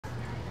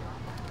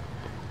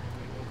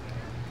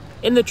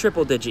In the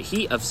triple-digit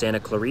heat of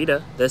Santa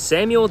Clarita, the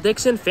Samuel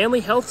Dixon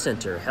Family Health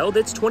Center held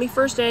its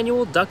 21st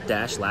annual Duck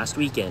Dash last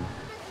weekend.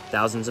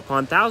 Thousands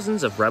upon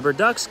thousands of rubber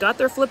ducks got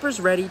their flippers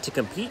ready to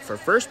compete for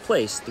first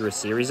place through a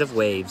series of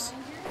waves.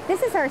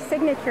 This is our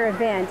signature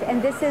event,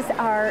 and this is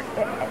our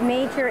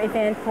major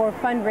event for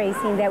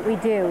fundraising that we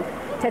do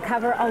to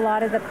cover a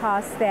lot of the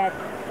costs that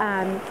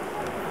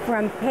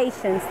from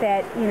patients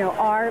that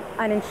are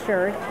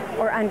uninsured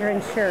or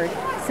underinsured.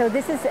 So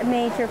this is a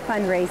major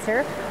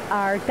fundraiser,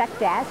 our Duck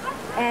Dash,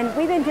 and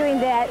we've been doing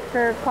that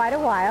for quite a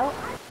while.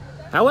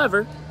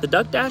 However, the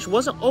Duck Dash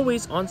wasn't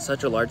always on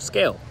such a large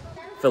scale.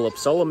 Philip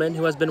Solomon,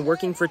 who has been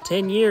working for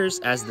 10 years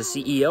as the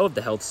CEO of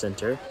the health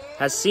center,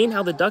 has seen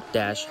how the Duck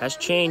Dash has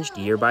changed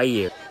year by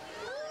year.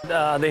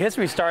 The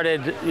history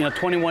started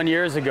 21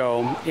 years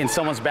ago in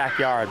someone's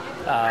backyard.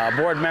 A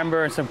board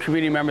member and some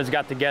community members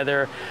got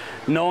together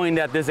knowing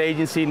that this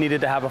agency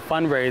needed to have a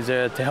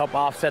fundraiser to help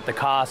offset the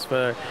costs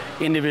for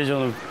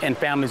individuals and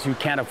families who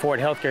can't afford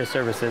healthcare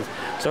services.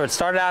 So it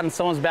started out in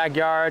someone's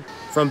backyard.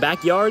 From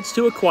backyards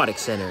to aquatic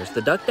centers,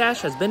 the Duck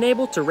Dash has been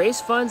able to raise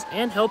funds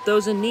and help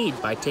those in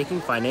need by taking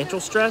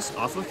financial stress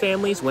off of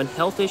families when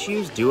health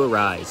issues do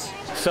arise.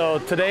 So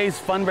today's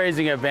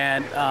fundraising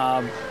event,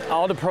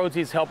 all the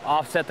proceeds help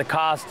offset the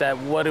cost that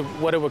what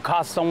it would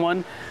cost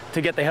someone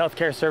to get the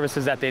healthcare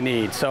services that they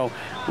need. So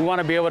we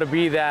want to be able to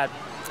be that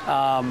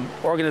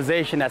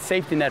organization, that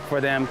safety net for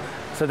them,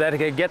 so that they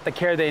can get the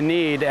care they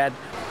need at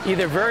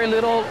either very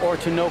little or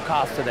to no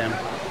cost to them.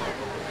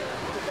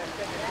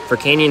 For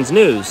Canyons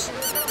News,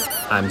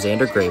 I'm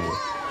Xander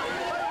Grable.